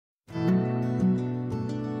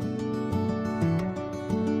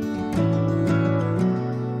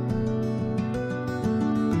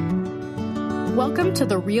Welcome to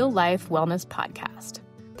the Real Life Wellness Podcast,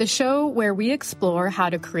 the show where we explore how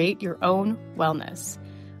to create your own wellness.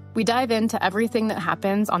 We dive into everything that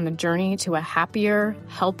happens on the journey to a happier,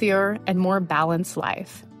 healthier, and more balanced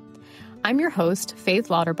life. I'm your host, Faith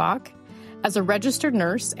Lauterbach. As a registered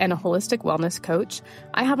nurse and a holistic wellness coach,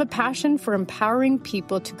 I have a passion for empowering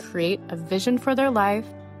people to create a vision for their life,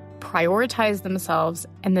 prioritize themselves,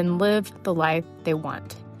 and then live the life they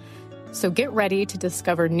want. So get ready to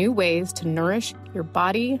discover new ways to nourish your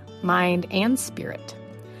body, mind, and spirit.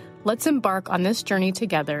 Let's embark on this journey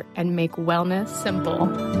together and make wellness simple.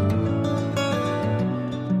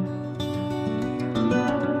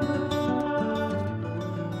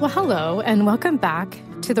 Well, hello, and welcome back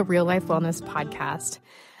to the Real Life Wellness Podcast.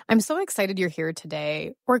 I'm so excited you're here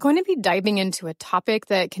today. We're going to be diving into a topic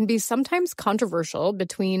that can be sometimes controversial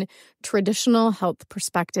between traditional health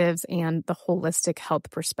perspectives and the holistic health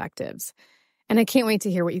perspectives. And I can't wait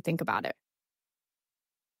to hear what you think about it.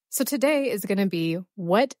 So today is going to be,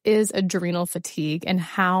 what is adrenal fatigue and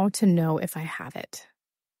how to know if I have it?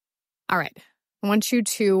 All right. I want you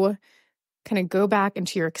to kind of go back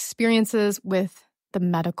into your experiences with the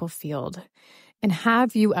medical field. And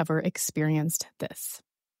have you ever experienced this?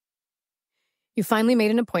 You finally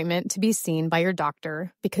made an appointment to be seen by your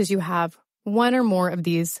doctor because you have one or more of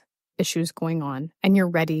these issues going on and you're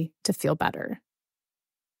ready to feel better.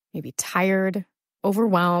 Maybe tired,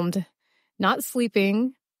 overwhelmed, not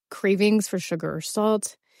sleeping, cravings for sugar or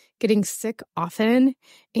salt, getting sick often,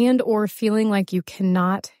 and or feeling like you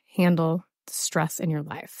cannot handle the stress in your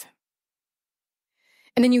life.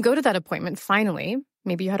 And then you go to that appointment finally.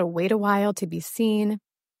 Maybe you had to wait a while to be seen.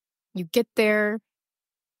 You get there,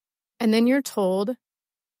 and then you're told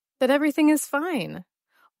that everything is fine.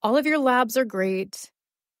 All of your labs are great.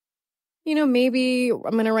 Maybe I'm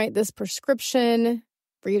going to write this prescription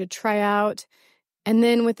for you to try out. And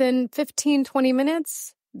then within 15, 20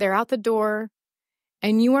 minutes, they're out the door,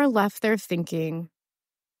 and you are left there thinking,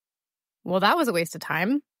 well, that was a waste of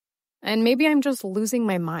time, and maybe I'm just losing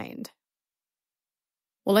my mind.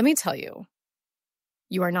 Well, let me tell you,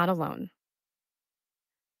 you are not alone.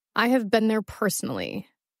 I have been there personally.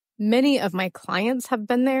 Many of my clients have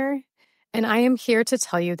been there, and I am here to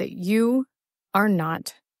tell you that you are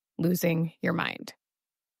not losing your mind.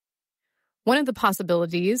 One of the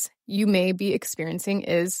possibilities you may be experiencing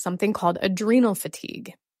is something called adrenal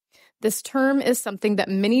fatigue. This term is something that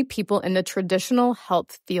many people in the traditional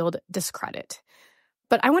health field discredit.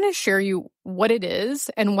 But I want to share you what it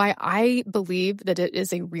is and why I believe that it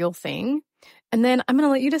is a real thing. And then I'm going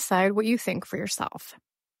to let you decide what you think for yourself.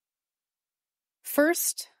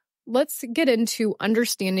 First, let's get into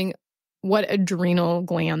understanding what adrenal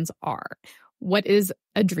glands are. What is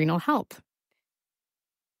adrenal health?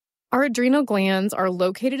 Our adrenal glands are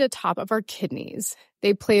located atop of our kidneys.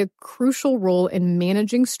 They play a crucial role in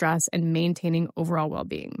managing stress and maintaining overall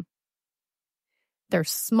well-being. They're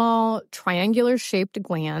small, triangular-shaped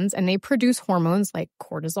glands, and they produce hormones like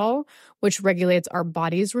cortisol, which regulates our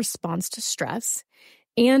body's response to stress,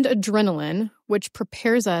 and adrenaline, which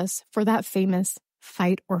prepares us for that famous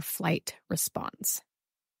fight or flight response.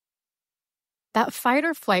 That fight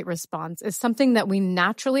or flight response is something that we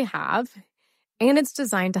naturally have, and it's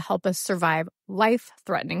designed to help us survive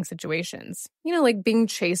life-threatening situations. Like being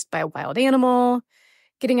chased by a wild animal,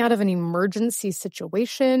 getting out of an emergency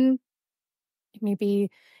situation, maybe,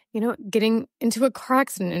 getting into a car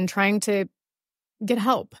accident and trying to get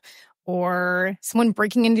help, or someone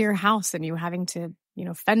breaking into your house and you having to,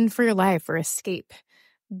 fend for your life or escape.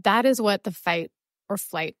 That is what the fight or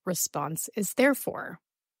flight response is there for.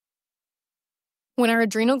 When our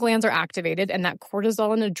adrenal glands are activated and that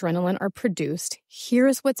cortisol and adrenaline are produced,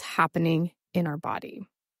 here's what's happening in our body.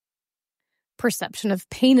 Perception of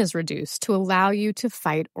pain is reduced to allow you to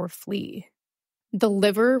fight or flee. The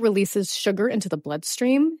liver releases sugar into the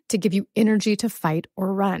bloodstream to give you energy to fight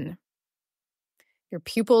or run. Your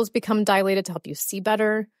pupils become dilated to help you see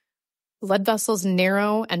better. Blood vessels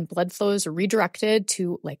narrow and blood flow is redirected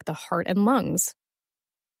to the heart and lungs.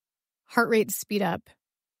 Heart rates speed up.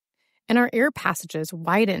 And our air passages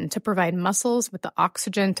widen to provide muscles with the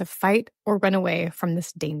oxygen to fight or run away from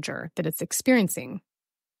this danger that it's experiencing.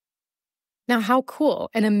 Now, how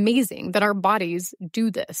cool and amazing that our bodies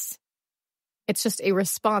do this. It's just a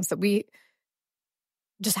response that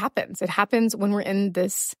just happens. It happens when we're in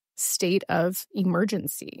this state of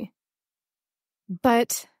emergency.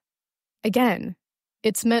 But again,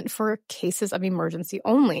 it's meant for cases of emergency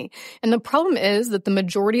only. And the problem is that the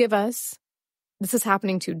majority of us, this is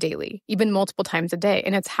happening to daily, even multiple times a day.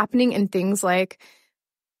 And it's happening in things like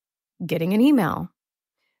getting an email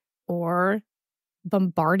or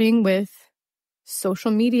bombarding with social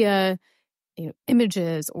media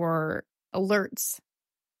images or alerts.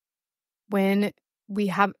 When we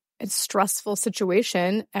have a stressful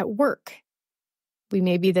situation at work, we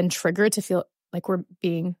may be then triggered to feel like we're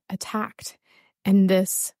being attacked. And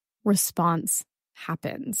this response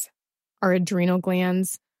happens. Our adrenal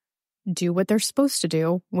glands do what they're supposed to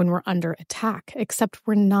do when we're under attack, except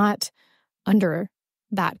we're not under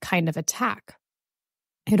that kind of attack.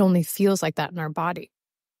 It only feels like that in our body.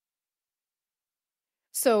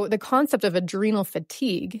 So the concept of adrenal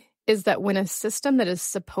fatigue is that when a system that is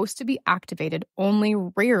supposed to be activated only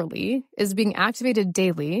rarely is being activated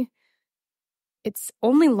daily, it's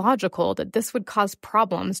only logical that this would cause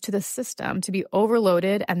problems to the system to be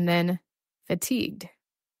overloaded and then fatigued.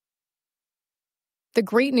 The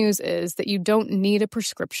great news is that you don't need a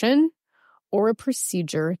prescription or a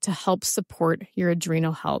procedure to help support your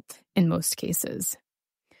adrenal health in most cases.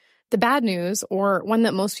 The bad news, or one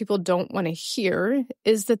that most people don't want to hear,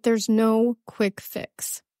 is that there's no quick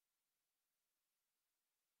fix.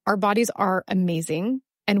 Our bodies are amazing,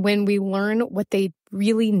 and when we learn what they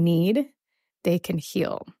really need, they can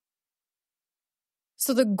heal.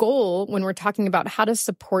 So the goal when we're talking about how to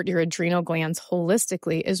support your adrenal glands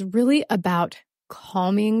holistically is really about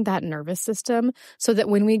calming that nervous system so that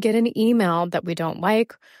when we get an email that we don't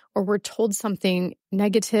like, or we're told something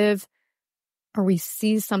negative, or we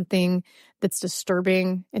see something that's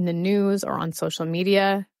disturbing in the news or on social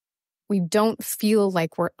media, we don't feel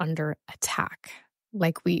like we're under attack,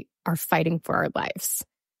 like we are fighting for our lives.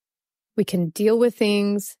 We can deal with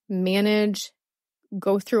things, manage,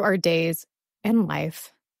 go through our days and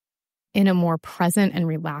life in a more present and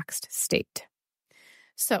relaxed state.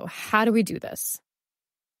 So how do we do this?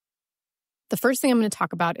 The first thing I'm going to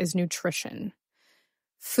talk about is nutrition.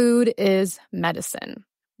 Food is medicine.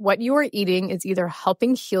 What you are eating is either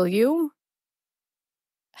helping heal you,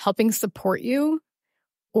 helping support you,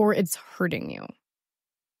 or it's hurting you.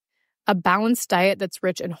 A balanced diet that's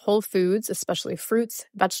rich in whole foods, especially fruits,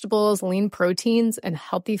 vegetables, lean proteins, and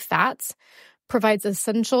healthy fats, provides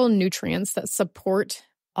essential nutrients that support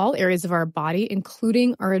all areas of our body,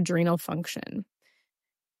 including our adrenal function.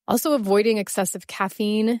 Also, avoiding excessive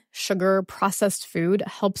caffeine, sugar, processed food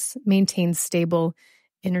helps maintain stable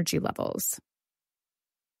energy levels.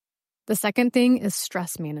 The second thing is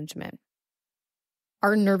stress management.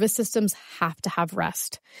 Our nervous systems have to have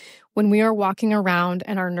rest. When we are walking around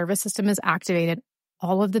and our nervous system is activated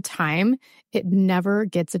all of the time, it never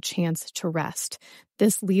gets a chance to rest.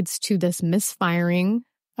 This leads to this misfiring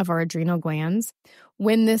of our adrenal glands.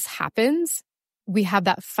 When this happens, we have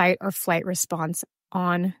that fight or flight response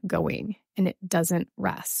ongoing and it doesn't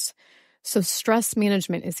rest. So stress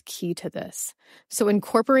management is key to this. So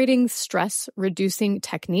incorporating stress reducing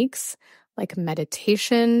techniques like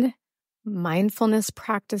meditation, mindfulness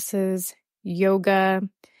practices, yoga,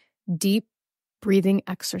 deep breathing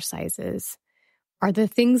exercises are the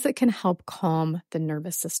things that can help calm the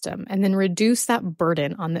nervous system and then reduce that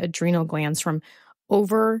burden on the adrenal glands from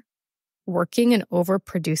overworking and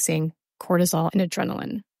overproducing cortisol and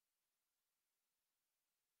adrenaline.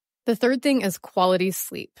 The third thing is quality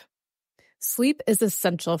sleep. Sleep is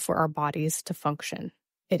essential for our bodies to function.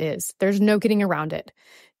 It is. There's no getting around it.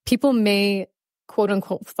 People may, quote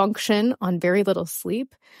unquote, function on very little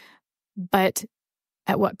sleep, but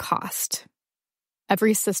at what cost?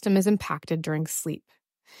 Every system is impacted during sleep.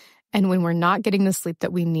 And when we're not getting the sleep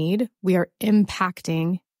that we need, we are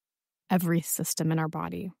impacting every system in our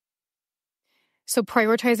body. So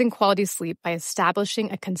prioritizing quality sleep by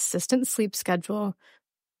establishing a consistent sleep schedule,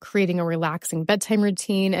 creating a relaxing bedtime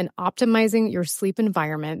routine, and optimizing your sleep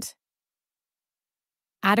environment.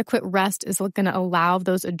 Adequate rest is going to allow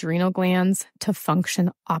those adrenal glands to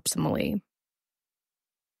function optimally.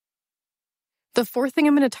 The fourth thing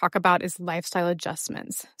I'm going to talk about is lifestyle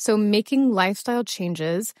adjustments. So making lifestyle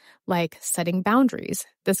changes like setting boundaries.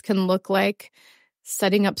 This can look like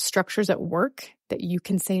setting up structures at work that you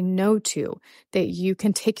can say no to, that you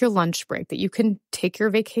can take your lunch break, that you can take your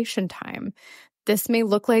vacation time. This may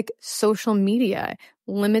look like social media,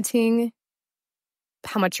 limiting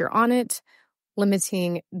how much you're on it,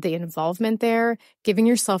 limiting the involvement there, giving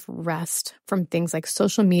yourself rest from things like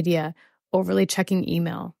social media, overly checking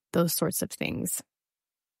email, those sorts of things.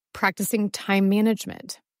 Practicing time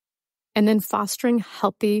management, and then fostering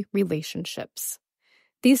healthy relationships.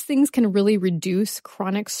 These things can really reduce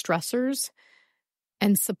chronic stressors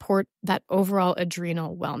and support that overall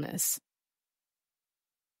adrenal wellness.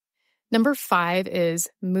 Number 5 is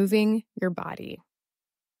moving your body.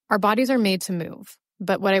 Our bodies are made to move,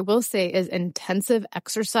 but what I will say is intensive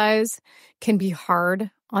exercise can be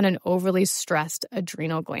hard on an overly stressed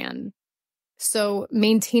adrenal gland. So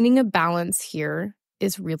maintaining a balance here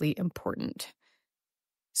is really important.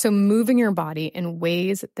 So moving your body in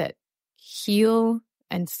ways that heal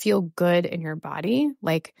and feel good in your body,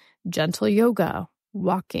 like gentle yoga,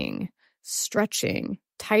 walking, stretching,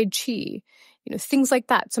 Tai Chi, things like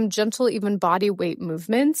that. Some gentle, even body weight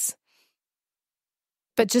movements.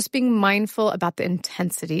 But just being mindful about the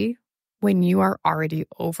intensity when you are already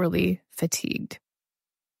overly fatigued.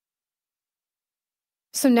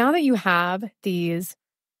 So now that you have these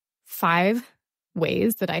 5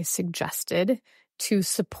 ways that I suggested to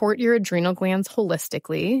support your adrenal glands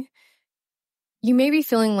holistically, you may be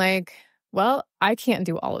feeling like, well, I can't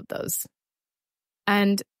do all of those.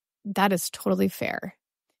 And that is totally fair.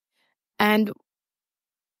 And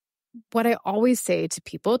what I always say to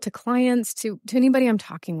people, to clients, to anybody I'm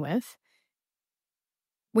talking with,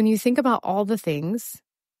 when you think about all the things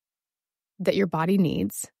that your body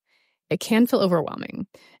needs, it can feel overwhelming.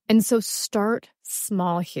 And so start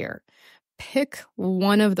small here. Pick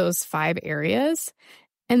one of those 5 areas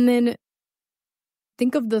and then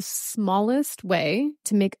think of the smallest way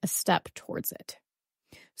to make a step towards it.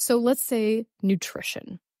 So let's say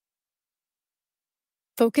nutrition.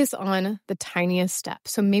 Focus on the tiniest step.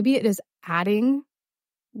 So maybe it is adding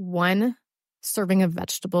 1 serving of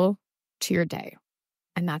vegetable to your day,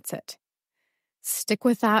 and that's it. Stick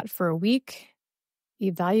with that for a week.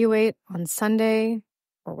 Evaluate on Sunday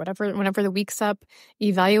or whenever the week's up,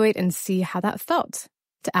 evaluate and see how that felt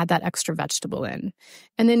to add that extra vegetable in.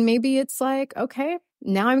 And then maybe it's like, okay,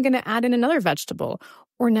 now I'm going to add in another vegetable,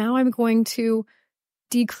 or now I'm going to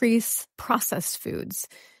decrease processed foods.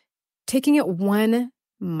 Taking it 1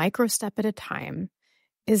 micro step at a time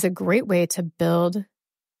is a great way to build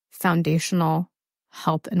foundational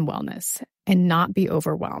health and wellness and not be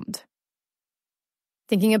overwhelmed.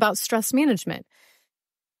 Thinking about stress management.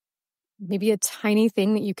 Maybe a tiny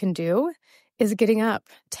thing that you can do is getting up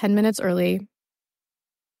 10 minutes early,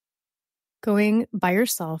 going by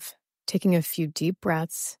yourself, taking a few deep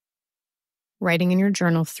breaths, writing in your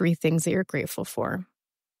journal 3 things that you're grateful for.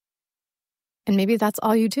 And maybe that's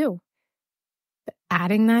all you do. But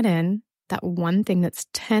adding that in, that one thing that's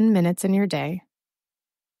 10 minutes in your day,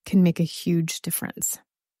 can make a huge difference.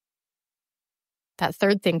 That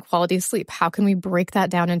third thing, quality sleep. How can we break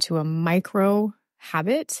that down into a micro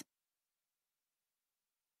habit?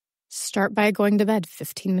 Start by going to bed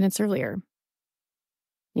 15 minutes earlier.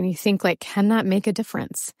 And you think, can that make a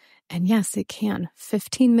difference? And yes, it can.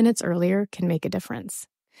 15 minutes earlier can make a difference.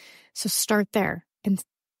 So start there. And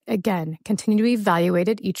again, continue to evaluate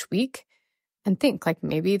it each week and think,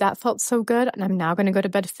 maybe that felt so good and I'm now going to go to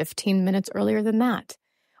bed 15 minutes earlier than that.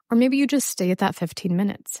 Or maybe you just stay at that 15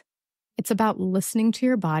 minutes. It's about listening to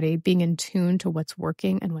your body, being in tune to what's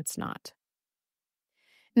working and what's not.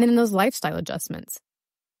 And then in those lifestyle adjustments,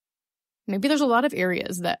 maybe there's a lot of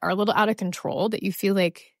areas that are a little out of control that you feel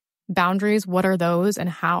like boundaries, what are those and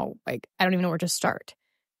how? I don't even know where to start.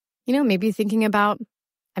 Maybe thinking about,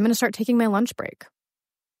 I'm going to start taking my lunch break.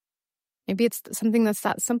 Maybe it's something that's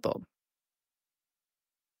that simple.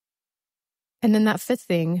 And then that 5th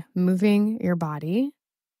thing, moving your body.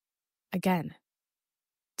 Again,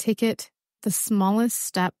 take it the smallest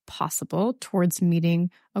step possible towards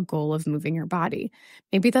meeting a goal of moving your body.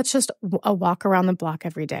 Maybe that's just a walk around the block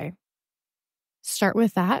every day. Start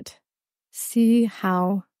with that. See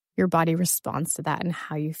how your body responds to that and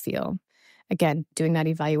how you feel. Again, doing that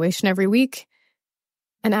evaluation every week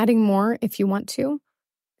and adding more if you want to,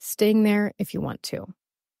 staying there if you want to.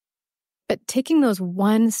 But taking those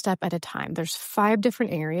 1 step at a time, there's 5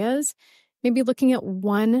 different areas, maybe looking at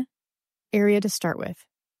 1 area to start with,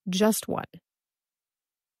 just 1.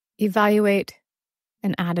 Evaluate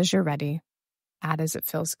and add as you're ready, add as it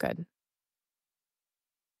feels good.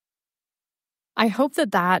 I hope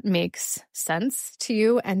that makes sense to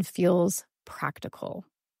you and feels practical.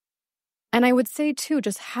 And I would say too,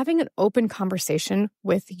 just having an open conversation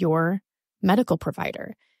with your medical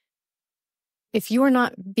provider. If you are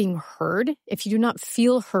not being heard, if you do not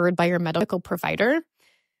feel heard by your medical provider,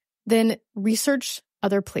 then research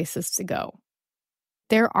other places to go.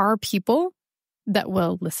 There are people that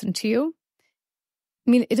will listen to you.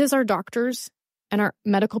 It is our doctors and our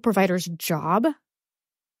medical providers' job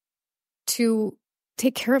to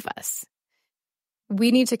take care of us.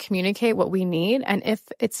 We need to communicate what we need. And if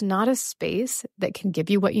it's not a space that can give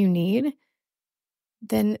you what you need,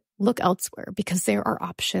 then look elsewhere because there are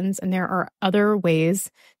options and there are other ways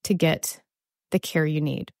to get the care you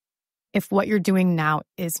need if what you're doing now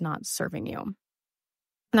is not serving you.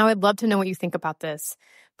 Now, I'd love to know what you think about this.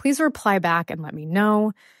 Please reply back and let me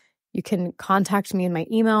know. You can contact me in my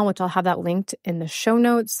email, which I'll have that linked in the show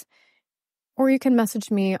notes, or you can message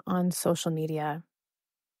me on social media.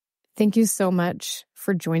 Thank you so much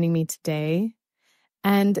for joining me today.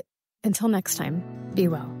 And until next time, be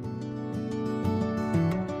well.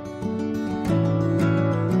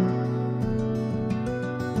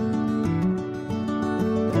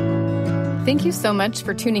 Thank you so much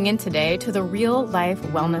for tuning in today to the Real Life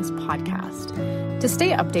Wellness Podcast. To stay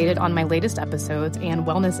updated on my latest episodes and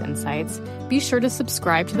wellness insights, be sure to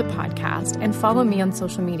subscribe to the podcast and follow me on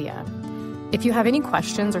social media. If you have any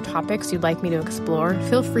questions or topics you'd like me to explore,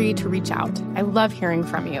 feel free to reach out. I love hearing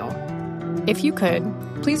from you. If you could,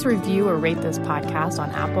 please review or rate this podcast on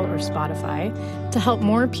Apple or Spotify to help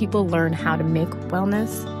more people learn how to make wellness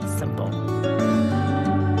simple.